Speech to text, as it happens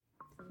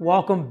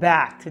welcome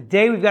back.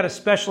 Today we've got a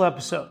special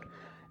episode.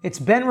 It's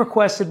been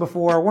requested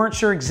before, weren't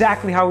sure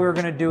exactly how we were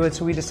going to do it,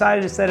 so we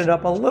decided to set it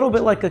up a little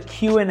bit like a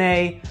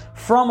Q&A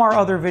from our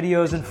other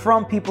videos and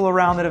from people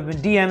around that have been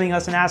DMing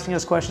us and asking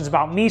us questions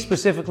about me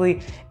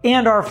specifically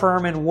and our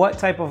firm and what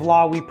type of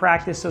law we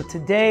practice. So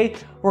today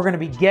we're going to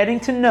be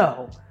getting to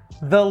know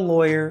the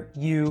lawyer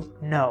you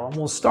know. And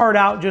we'll start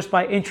out just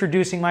by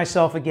introducing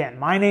myself again.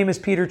 My name is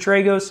Peter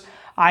Tragos.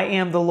 I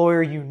am the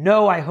lawyer you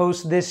know. I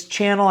host this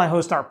channel. I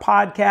host our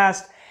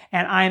podcast,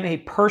 and I am a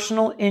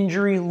personal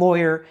injury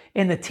lawyer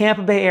in the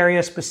Tampa Bay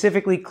area,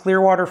 specifically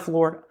Clearwater,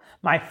 Florida.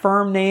 My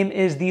firm name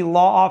is the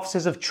Law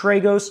Offices of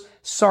Tragos,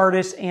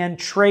 Sardis, and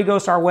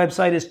Tragos. Our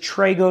website is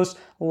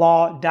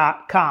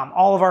tragoslaw.com.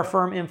 All of our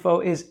firm info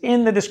is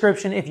in the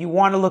description if you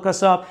want to look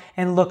us up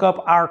and look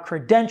up our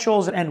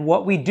credentials and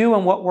what we do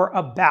and what we're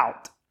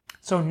about.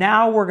 So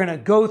now we're going to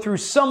go through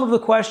some of the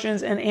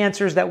questions and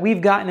answers that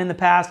we've gotten in the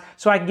past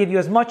so I can give you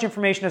as much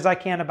information as I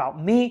can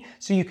about me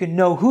so you can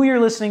know who you're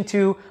listening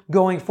to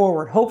going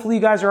forward. Hopefully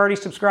you guys are already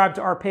subscribed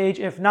to our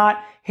page. If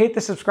not, hit the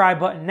subscribe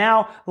button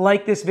now.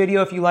 Like this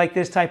video if you like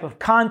this type of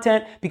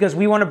content because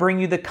we want to bring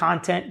you the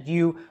content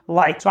you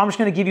like. So I'm just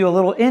going to give you a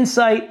little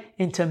insight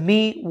into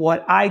me,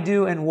 what I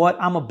do, and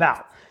what I'm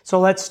about. So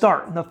let's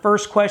start. The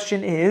first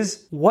question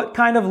is, what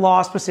kind of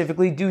law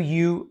specifically do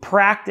you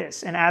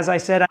practice? And as I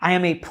said, I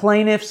am a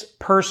plaintiff's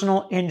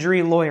personal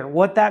injury lawyer.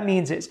 What that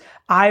means is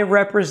I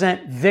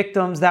represent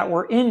victims that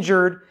were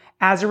injured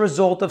as a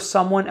result of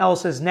someone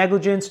else's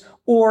negligence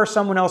or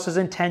someone else's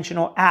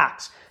intentional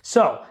acts.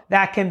 So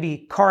that can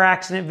be car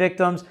accident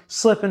victims,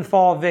 slip and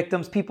fall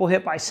victims, people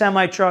hit by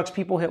semi-trucks,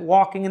 people hit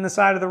walking in the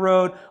side of the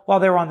road while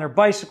they're on their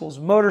bicycles,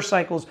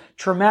 motorcycles,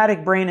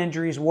 traumatic brain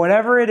injuries,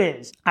 whatever it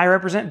is. I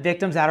represent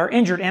victims that are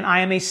injured, and I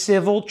am a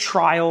civil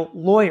trial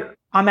lawyer.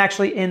 I'm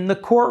actually in the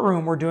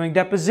courtroom. We're doing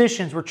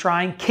depositions. We're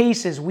trying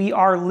cases. We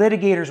are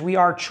litigators. We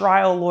are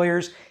trial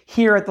lawyers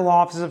here at the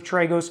Law Offices of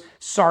Tragos,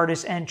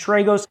 Sardis, and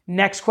Tragos.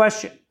 Next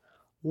question.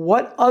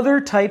 What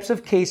other types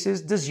of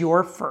cases does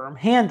your firm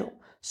handle?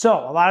 So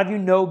a lot of you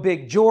know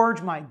Big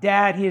George, my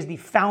dad. He is the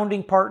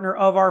founding partner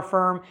of our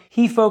firm.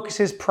 He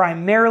focuses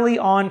primarily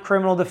on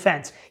criminal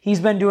defense. He's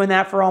been doing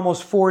that for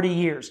almost 40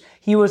 years.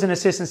 He was an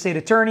assistant state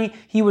attorney.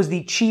 He was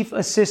the chief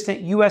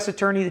assistant U.S.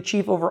 attorney, the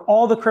chief over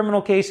all the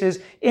criminal cases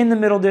in the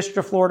Middle District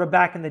of Florida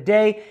back in the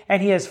day. And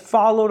he has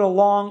followed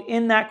along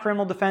in that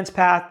criminal defense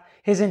path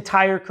his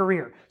entire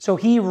career. So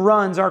he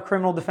runs our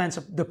criminal defense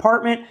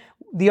department.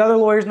 The other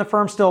lawyers in the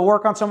firm still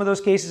work on some of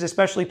those cases,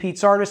 especially Pete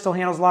Sardis still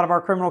handles a lot of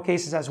our criminal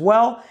cases as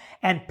well.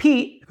 And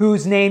Pete,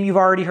 whose name you've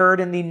already heard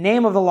in the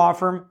name of the law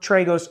firm,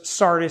 Tragos,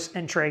 Sardis,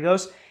 and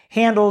Tragos,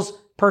 handles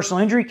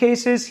personal injury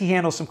cases. He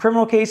handles some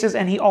criminal cases,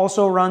 and he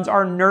also runs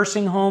our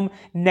nursing home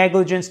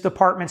negligence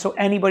department. So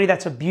anybody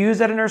that's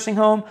abused at a nursing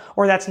home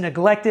or that's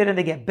neglected and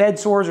they get bed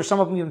sores, or some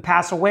of them even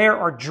pass away or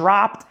are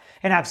dropped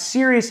and have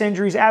serious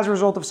injuries as a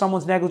result of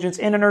someone's negligence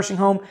in a nursing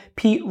home,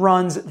 Pete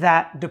runs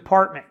that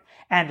department.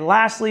 And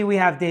lastly, we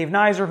have Dave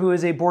Nizer, who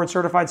is a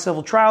board-certified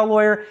civil trial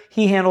lawyer.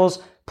 He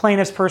handles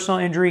plaintiff's personal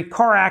injury,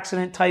 car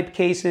accident type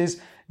cases,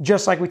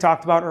 just like we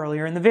talked about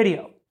earlier in the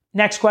video.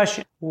 Next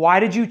question. Why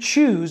did you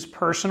choose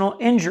personal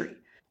injury?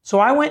 So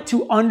I went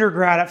to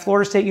undergrad at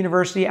Florida State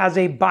University as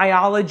a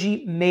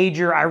biology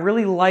major. I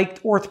really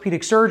liked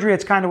orthopedic surgery.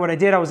 It's kind of what I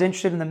did. I was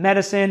interested in the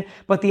medicine,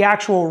 but the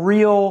actual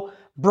real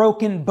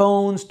broken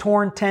bones,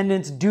 torn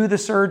tendons, do the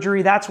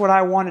surgery. That's what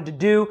I wanted to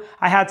do.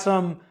 I had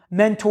some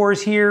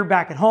mentors here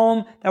back at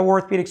home that were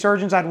orthopedic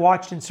surgeons I'd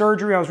watched in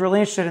surgery. I was really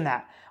interested in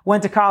that.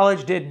 Went to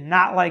college, did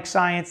not like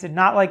science, did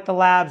not like the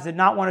labs, did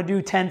not want to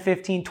do 10,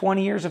 15,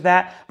 20 years of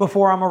that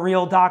before I'm a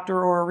real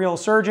doctor or a real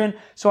surgeon.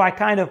 So I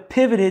kind of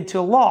pivoted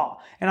to law.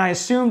 And I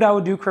assumed I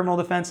would do criminal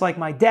defense like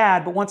my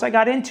dad. But once I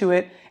got into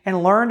it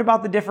and learned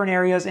about the different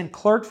areas and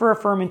clerked for a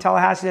firm in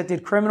Tallahassee that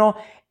did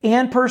criminal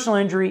and personal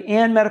injury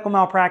and medical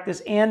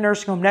malpractice and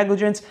nursing home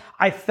negligence,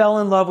 I fell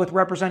in love with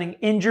representing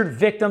injured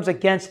victims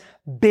against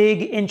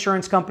big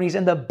insurance companies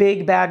and the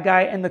big bad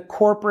guy and the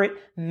corporate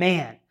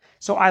man.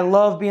 So I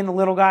love being the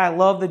little guy. I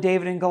love the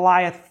David and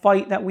Goliath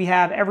fight that we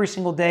have every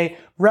single day,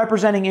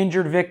 representing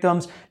injured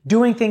victims,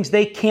 doing things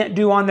they can't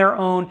do on their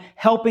own,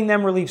 helping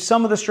them relieve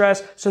some of the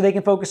stress so they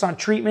can focus on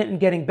treatment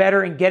and getting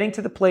better and getting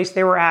to the place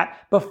they were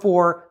at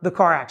before the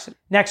car accident.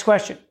 Next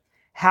question.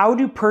 How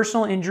do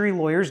personal injury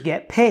lawyers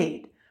get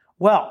paid?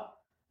 Well,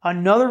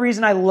 another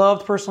reason I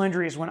loved personal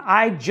injury is when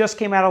I just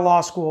came out of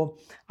law school,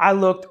 I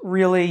looked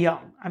really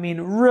young. I mean,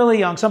 really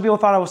young. Some people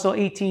thought I was still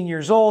 18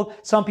 years old.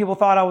 Some people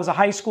thought I was a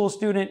high school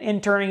student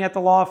interning at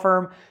the law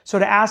firm. So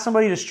to ask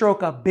somebody to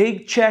stroke a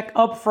big check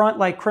up front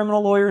like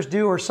criminal lawyers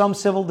do or some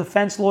civil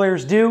defense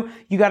lawyers do,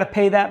 you got to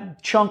pay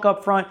that chunk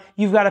up front.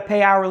 You've got to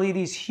pay hourly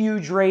these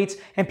huge rates,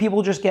 and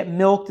people just get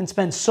milked and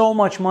spend so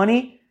much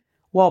money.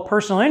 Well,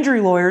 personal injury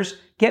lawyers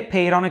get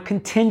paid on a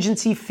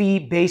contingency fee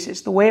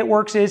basis. The way it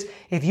works is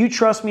if you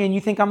trust me and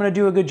you think I'm going to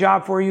do a good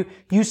job for you,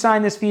 you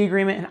sign this fee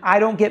agreement and I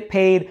don't get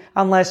paid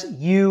unless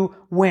you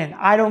win.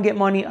 I don't get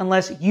money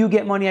unless you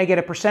get money. I get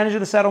a percentage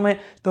of the settlement.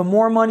 The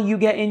more money you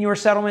get in your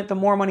settlement, the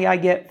more money I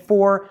get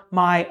for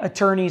my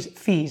attorney's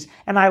fees.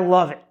 And I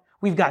love it.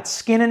 We've got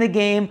skin in the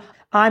game.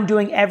 I'm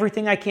doing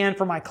everything I can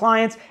for my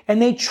clients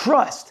and they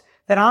trust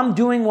that I'm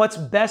doing what's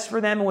best for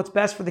them and what's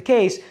best for the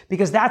case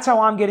because that's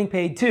how I'm getting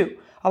paid too.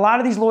 A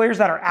lot of these lawyers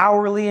that are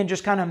hourly and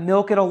just kind of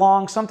milk it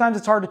along, sometimes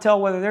it's hard to tell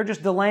whether they're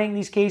just delaying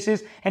these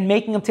cases and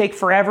making them take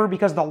forever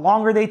because the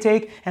longer they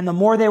take and the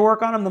more they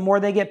work on them, the more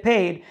they get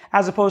paid,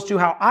 as opposed to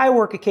how I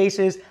work a case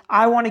is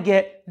I want to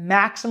get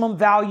maximum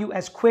value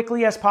as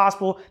quickly as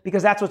possible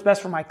because that's what's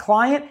best for my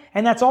client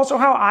and that's also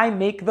how I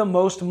make the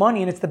most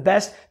money and it's the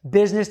best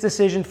business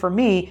decision for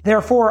me.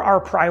 Therefore,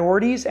 our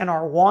priorities and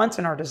our wants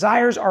and our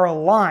desires are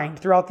aligned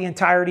throughout the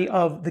entirety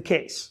of the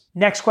case.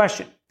 Next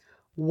question.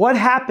 What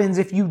happens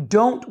if you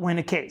don't win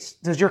a case?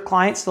 Does your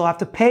client still have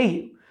to pay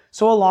you?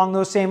 So along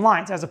those same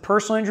lines, as a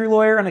personal injury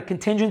lawyer and a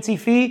contingency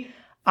fee,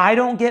 I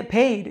don't get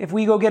paid if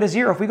we go get a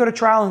zero. If we go to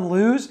trial and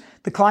lose,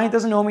 the client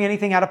doesn't owe me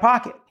anything out of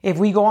pocket. If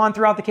we go on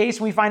throughout the case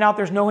and we find out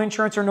there's no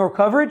insurance or no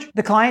coverage,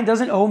 the client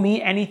doesn't owe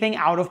me anything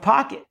out of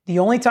pocket. The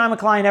only time a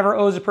client ever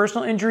owes a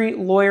personal injury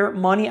lawyer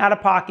money out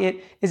of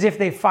pocket is if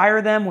they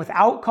fire them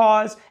without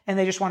cause and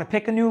they just want to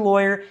pick a new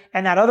lawyer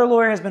and that other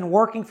lawyer has been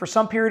working for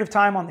some period of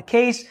time on the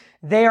case.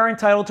 They are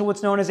entitled to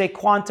what's known as a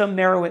quantum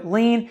merit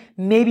lien.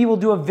 Maybe we'll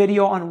do a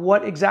video on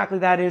what exactly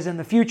that is in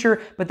the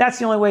future, but that's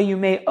the only way you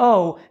may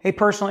owe a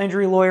personal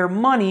injury lawyer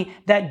money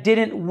that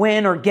didn't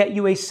win or get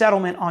you a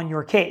settlement on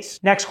your case.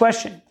 Next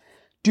question.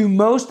 Do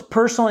most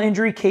personal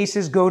injury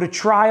cases go to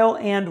trial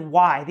and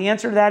why? The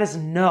answer to that is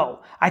no.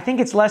 I think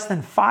it's less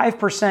than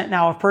 5%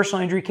 now of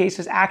personal injury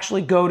cases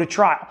actually go to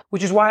trial,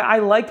 which is why I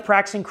liked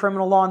practicing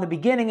criminal law in the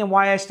beginning and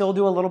why I still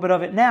do a little bit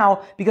of it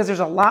now because there's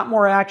a lot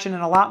more action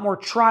and a lot more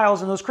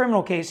trials in those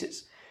criminal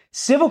cases.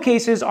 Civil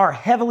cases are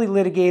heavily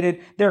litigated.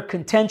 They're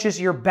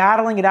contentious. You're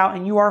battling it out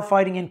and you are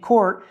fighting in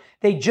court.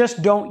 They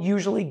just don't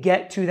usually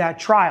get to that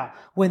trial.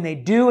 When they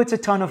do, it's a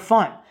ton of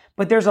fun,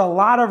 but there's a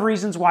lot of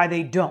reasons why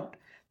they don't.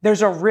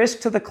 There's a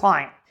risk to the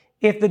client.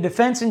 If the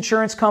defense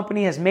insurance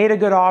company has made a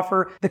good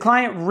offer, the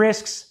client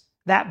risks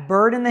that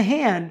bird in the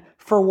hand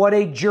for what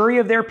a jury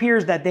of their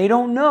peers that they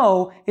don't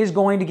know is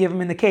going to give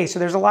them in the case. So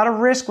there's a lot of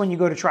risk when you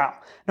go to trial.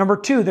 Number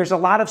two, there's a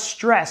lot of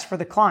stress for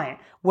the client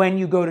when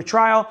you go to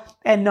trial.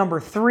 And number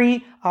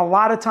three, a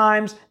lot of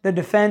times the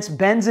defense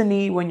bends a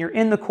knee when you're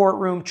in the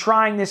courtroom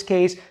trying this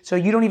case, so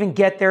you don't even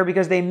get there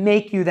because they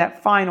make you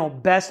that final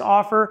best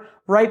offer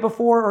right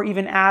before or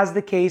even as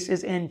the case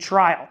is in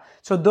trial.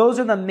 So those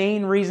are the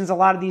main reasons a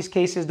lot of these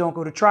cases don't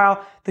go to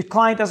trial. The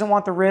client doesn't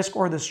want the risk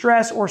or the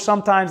stress, or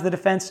sometimes the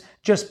defense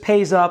just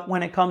pays up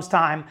when it comes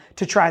time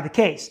to try the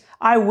case.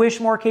 I wish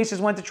more cases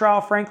went to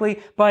trial,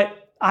 frankly,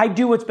 but I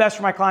do what's best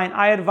for my client.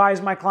 I advise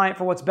my client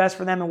for what's best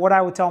for them and what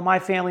I would tell my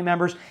family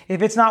members.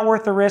 If it's not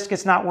worth the risk,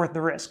 it's not worth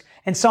the risk.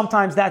 And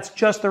sometimes that's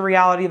just the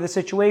reality of the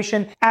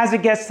situation as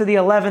it gets to the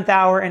 11th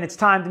hour and it's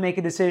time to make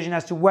a decision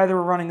as to whether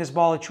we're running this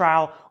ball at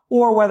trial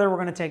or whether we're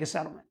going to take a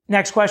settlement.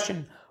 Next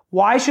question.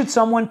 Why should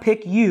someone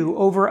pick you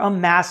over a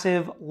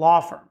massive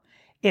law firm?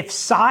 If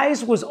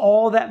size was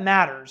all that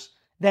matters,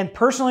 then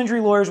personal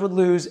injury lawyers would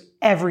lose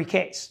every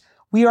case.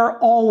 We are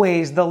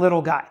always the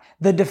little guy.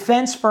 The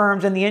defense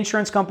firms and the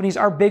insurance companies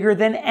are bigger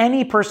than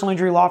any personal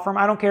injury law firm.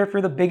 I don't care if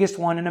you're the biggest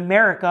one in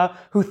America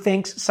who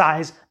thinks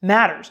size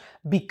matters,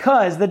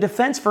 because the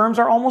defense firms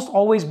are almost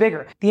always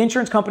bigger. The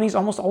insurance companies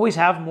almost always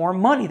have more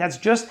money. That's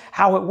just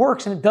how it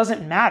works, and it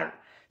doesn't matter.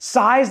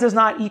 Size does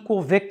not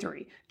equal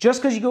victory. Just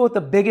because you go with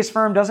the biggest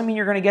firm doesn't mean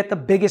you're going to get the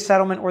biggest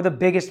settlement or the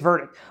biggest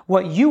verdict.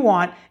 What you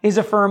want is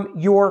a firm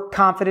you're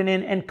confident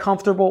in and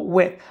comfortable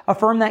with. A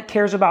firm that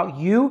cares about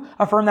you,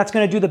 a firm that's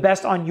going to do the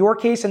best on your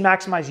case and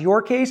maximize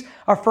your case,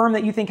 a firm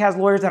that you think has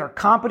lawyers that are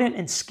competent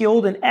and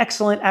skilled and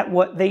excellent at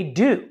what they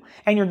do.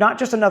 And you're not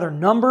just another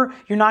number,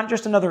 you're not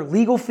just another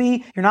legal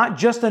fee, you're not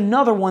just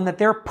another one that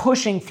they're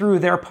pushing through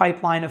their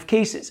pipeline of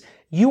cases.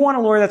 You want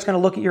a lawyer that's going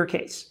to look at your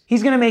case.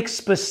 He's going to make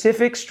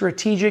specific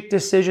strategic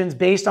decisions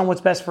based on what's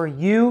best for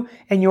you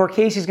and your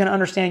case. He's going to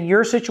understand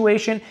your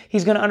situation.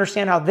 He's going to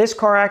understand how this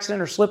car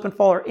accident or slip and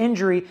fall or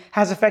injury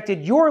has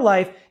affected your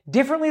life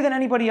differently than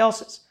anybody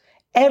else's.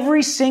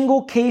 Every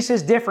single case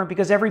is different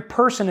because every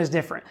person is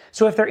different.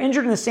 So if they're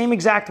injured in the same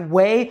exact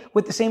way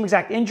with the same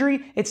exact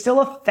injury, it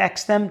still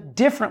affects them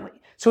differently.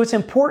 So it's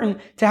important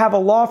to have a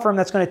law firm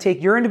that's going to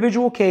take your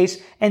individual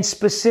case and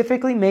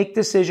specifically make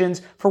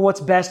decisions for what's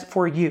best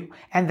for you.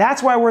 And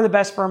that's why we're the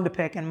best firm to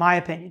pick, in my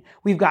opinion.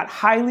 We've got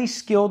highly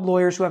skilled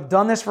lawyers who have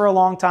done this for a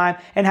long time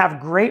and have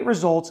great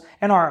results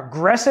and are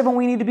aggressive when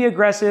we need to be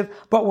aggressive,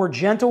 but we're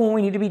gentle when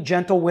we need to be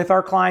gentle with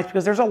our clients,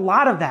 because there's a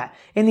lot of that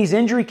in these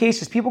injury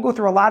cases. People go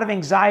through a lot of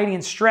anxiety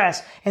and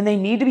stress, and they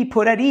need to be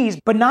put at ease,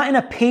 but not in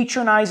a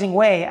patronizing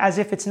way as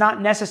if it's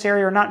not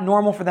necessary or not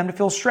normal for them to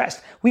feel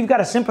stressed. We've got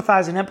to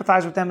sympathize and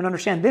empathize with them and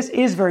understand this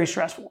is very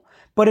stressful,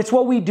 but it's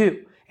what we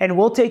do. and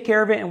we'll take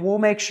care of it and we'll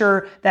make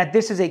sure that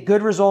this is a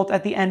good result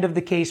at the end of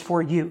the case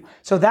for you.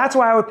 So that's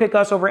why I would pick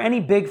us over any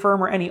big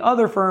firm or any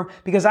other firm,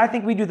 because I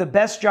think we do the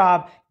best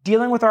job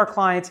dealing with our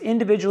clients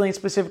individually and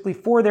specifically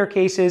for their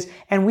cases,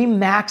 and we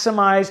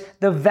maximize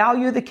the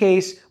value of the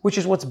case, which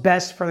is what's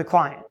best for the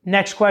client.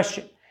 Next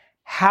question.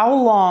 How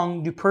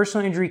long do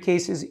personal injury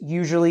cases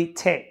usually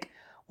take?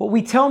 What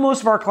we tell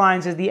most of our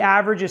clients is the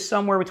average is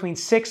somewhere between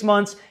 6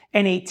 months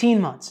and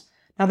 18 months.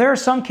 Now, there are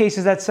some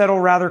cases that settle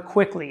rather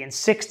quickly in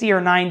 60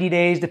 or 90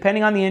 days,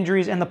 depending on the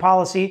injuries and the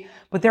policy,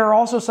 but there are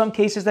also some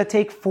cases that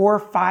take 4,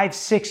 5,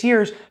 6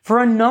 years for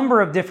a number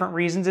of different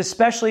reasons,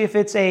 especially if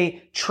it's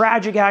a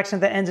tragic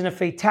accident that ends in a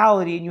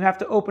fatality and you have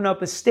to open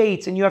up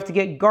estates and you have to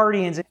get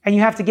guardians and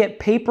you have to get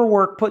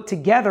paperwork put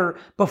together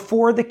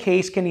before the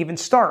case can even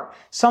start.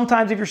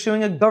 Sometimes if you're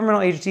suing a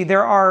governmental agency,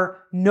 there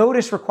are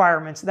notice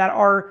requirements that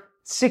are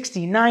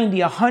 60, 90,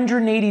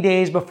 180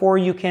 days before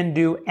you can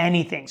do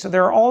anything. So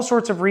there are all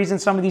sorts of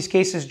reasons some of these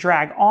cases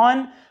drag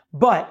on,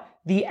 but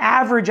the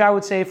average, I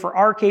would say, for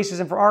our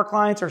cases and for our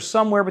clients are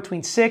somewhere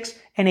between 6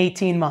 and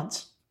 18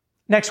 months.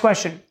 Next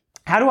question.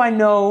 How do I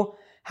know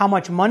how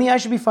much money I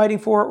should be fighting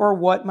for or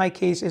what my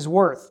case is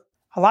worth?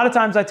 A lot of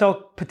times I tell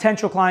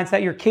potential clients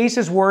that your case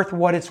is worth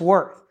what it's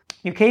worth.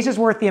 Your case is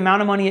worth the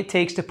amount of money it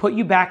takes to put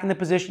you back in the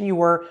position you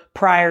were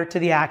prior to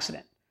the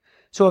accident.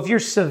 So if you're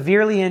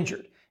severely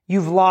injured,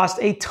 you've lost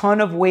a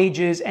ton of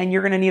wages and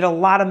you're going to need a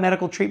lot of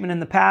medical treatment in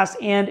the past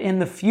and in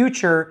the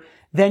future,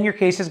 then your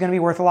case is going to be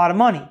worth a lot of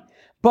money.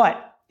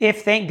 But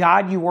if, thank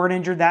God, you weren't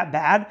injured that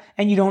bad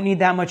and you don't need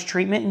that much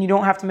treatment and you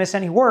don't have to miss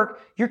any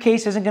work, your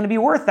case isn't going to be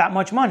worth that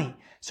much money.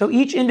 So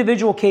each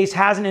individual case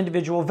has an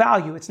individual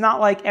value. It's not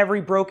like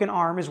every broken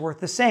arm is worth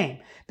the same,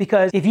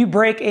 because if you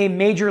break a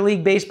Major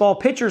League Baseball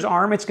pitcher's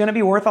arm, it's going to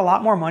be worth a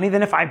lot more money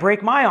than if I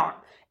break my arm.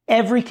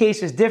 Every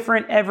case is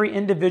different. Every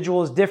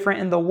individual is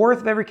different. And the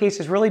worth of every case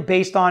is really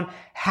based on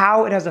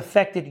how it has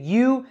affected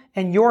you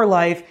and your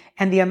life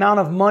and the amount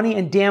of money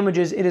and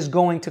damages it is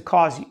going to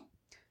cause you.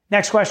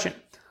 Next question.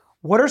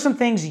 What are some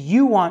things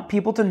you want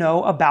people to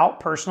know about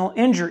personal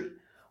injury?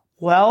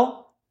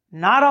 Well,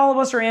 not all of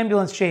us are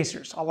ambulance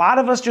chasers. A lot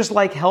of us just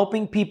like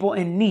helping people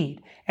in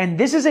need. And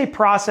this is a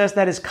process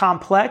that is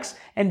complex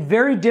and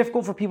very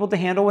difficult for people to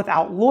handle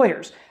without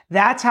lawyers.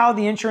 That's how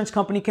the insurance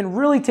company can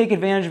really take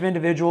advantage of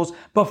individuals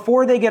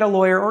before they get a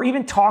lawyer, or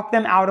even talk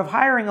them out of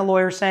hiring a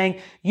lawyer, saying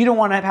you don't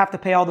want to have to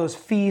pay all those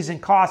fees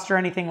and costs or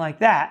anything like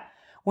that.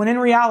 When in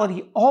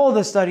reality, all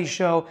the studies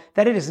show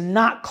that it is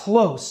not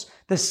close.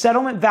 The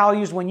settlement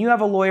values when you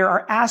have a lawyer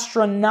are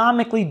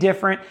astronomically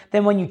different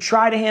than when you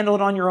try to handle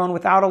it on your own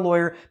without a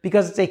lawyer,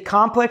 because it's a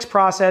complex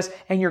process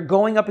and you're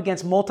going up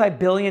against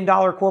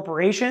multi-billion-dollar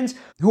corporations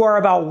who are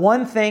about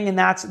one thing, and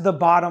that's the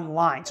bottom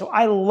line. So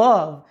I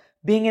love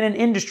being in an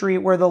industry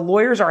where the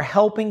lawyers are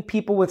helping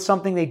people with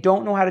something they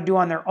don't know how to do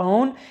on their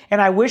own. And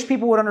I wish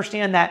people would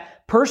understand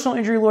that personal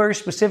injury lawyers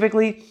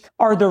specifically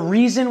are the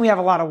reason we have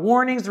a lot of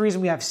warnings, the reason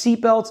we have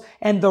seatbelts,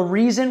 and the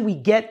reason we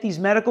get these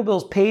medical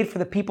bills paid for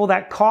the people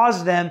that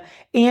caused them,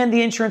 and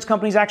the insurance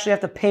companies actually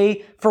have to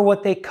pay for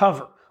what they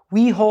cover.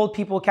 We hold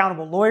people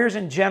accountable. Lawyers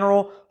in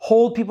general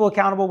hold people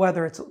accountable,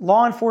 whether it's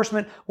law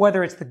enforcement,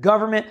 whether it's the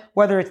government,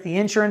 whether it's the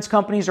insurance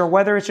companies, or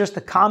whether it's just the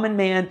common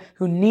man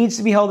who needs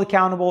to be held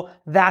accountable.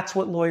 That's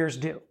what lawyers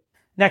do.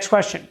 Next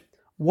question.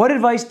 What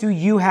advice do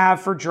you have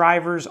for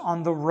drivers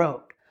on the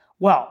road?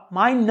 Well,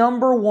 my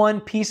number one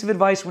piece of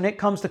advice when it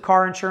comes to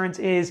car insurance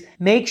is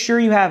make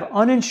sure you have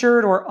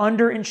uninsured or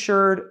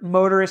underinsured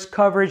motorist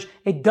coverage.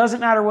 It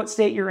doesn't matter what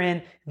state you're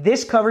in.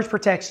 This coverage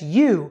protects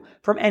you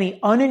from any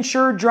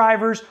uninsured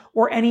drivers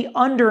or any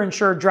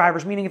underinsured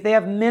drivers, meaning if they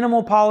have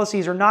minimal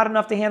policies or not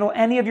enough to handle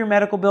any of your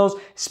medical bills,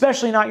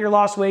 especially not your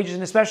lost wages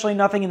and especially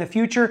nothing in the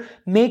future,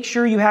 make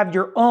sure you have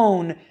your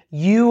own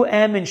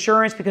UM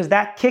insurance, because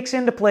that kicks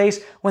into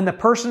place when the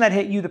person that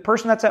hit you, the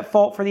person that's at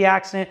fault for the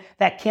accident,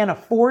 that can't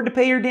afford to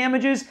pay your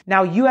damages,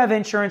 now you have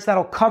insurance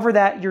that'll cover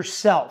that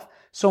yourself.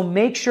 So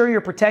make sure you're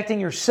protecting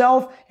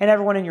yourself and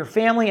everyone in your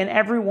family and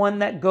everyone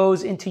that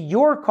goes into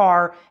your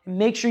car, and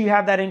make sure you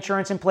have that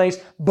insurance in place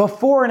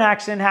before an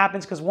accident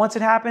happens, because once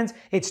it happens,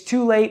 it's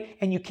too late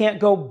and you can't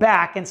go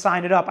back and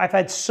sign it up. I've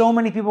had so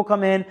many people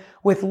come in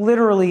with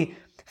literally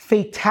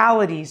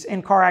fatalities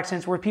in car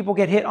accidents where people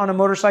get hit on a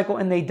motorcycle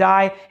and they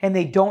die and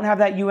they don't have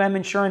that UM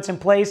insurance in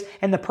place,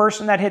 and the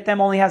person that hit them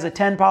only has a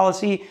 10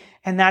 policy,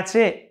 and that's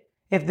it.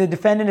 If the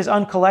defendant is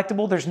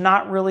uncollectible, there's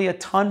not really a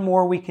ton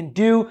more we can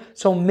do.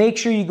 So make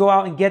sure you go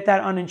out and get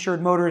that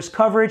uninsured motorist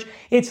coverage.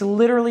 It's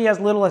literally as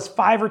little as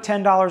 $5 or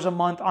 $10 a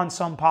month on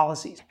some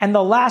policies. And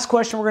the last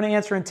question we're going to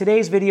answer in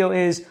today's video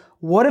is,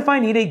 what if I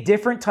need a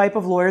different type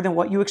of lawyer than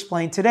what you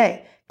explained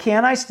today?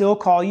 Can I still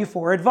call you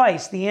for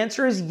advice? The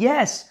answer is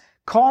yes.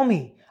 Call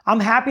me. I'm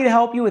happy to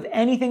help you with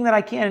anything that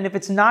I can. And if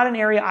it's not an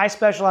area I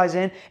specialize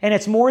in, and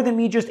it's more than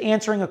me just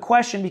answering a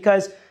question,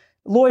 because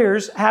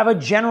Lawyers have a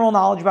general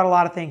knowledge about a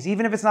lot of things.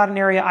 Even if it's not an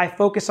area I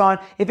focus on,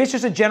 if it's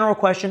just a general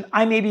question,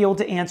 I may be able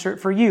to answer it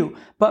for you.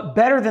 But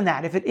better than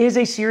that, if it is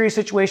a serious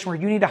situation where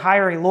you need to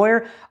hire a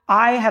lawyer,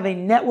 I have a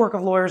network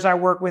of lawyers I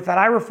work with that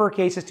I refer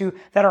cases to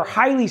that are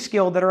highly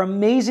skilled, that are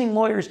amazing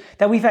lawyers,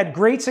 that we've had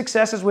great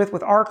successes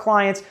with our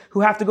clients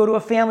who have to go to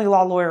a family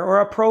law lawyer or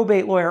a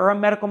probate lawyer or a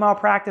medical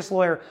malpractice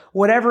lawyer,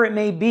 whatever it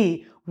may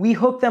be. We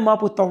hook them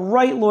up with the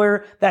right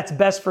lawyer that's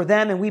best for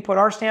them, and we put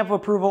our stamp of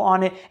approval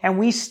on it, and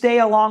we stay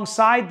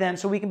alongside them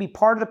so we can be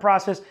part of the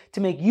process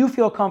to make you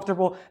feel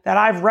comfortable that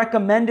I've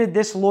recommended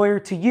this lawyer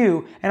to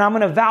you, and I'm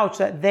going to vouch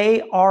that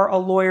they are a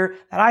lawyer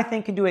that I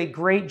think can do a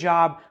great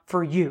job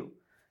for you.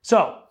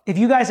 So, if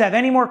you guys have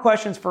any more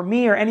questions for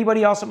me or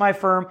anybody else at my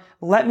firm,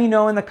 let me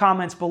know in the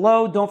comments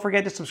below. Don't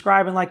forget to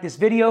subscribe and like this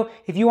video.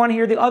 If you want to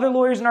hear the other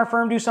lawyers in our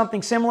firm do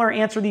something similar,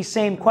 answer these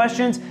same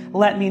questions,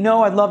 let me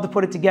know. I'd love to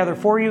put it together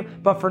for you.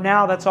 But for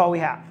now, that's all we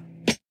have.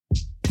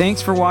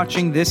 Thanks for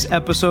watching this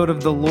episode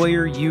of The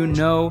Lawyer You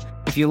Know.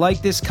 If you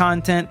like this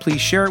content,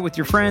 please share it with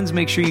your friends.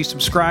 Make sure you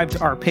subscribe to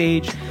our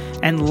page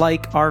and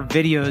like our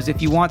videos.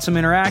 If you want some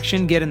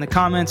interaction, get in the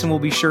comments and we'll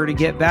be sure to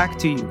get back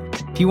to you.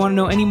 If you want to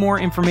know any more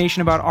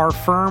information about our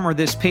firm or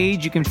this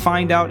page, you can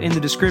find out in the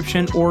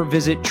description or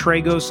visit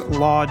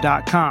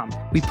tragoslaw.com.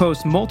 We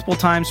post multiple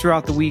times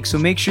throughout the week, so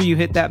make sure you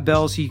hit that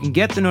bell so you can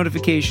get the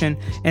notification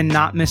and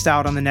not miss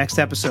out on the next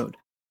episode.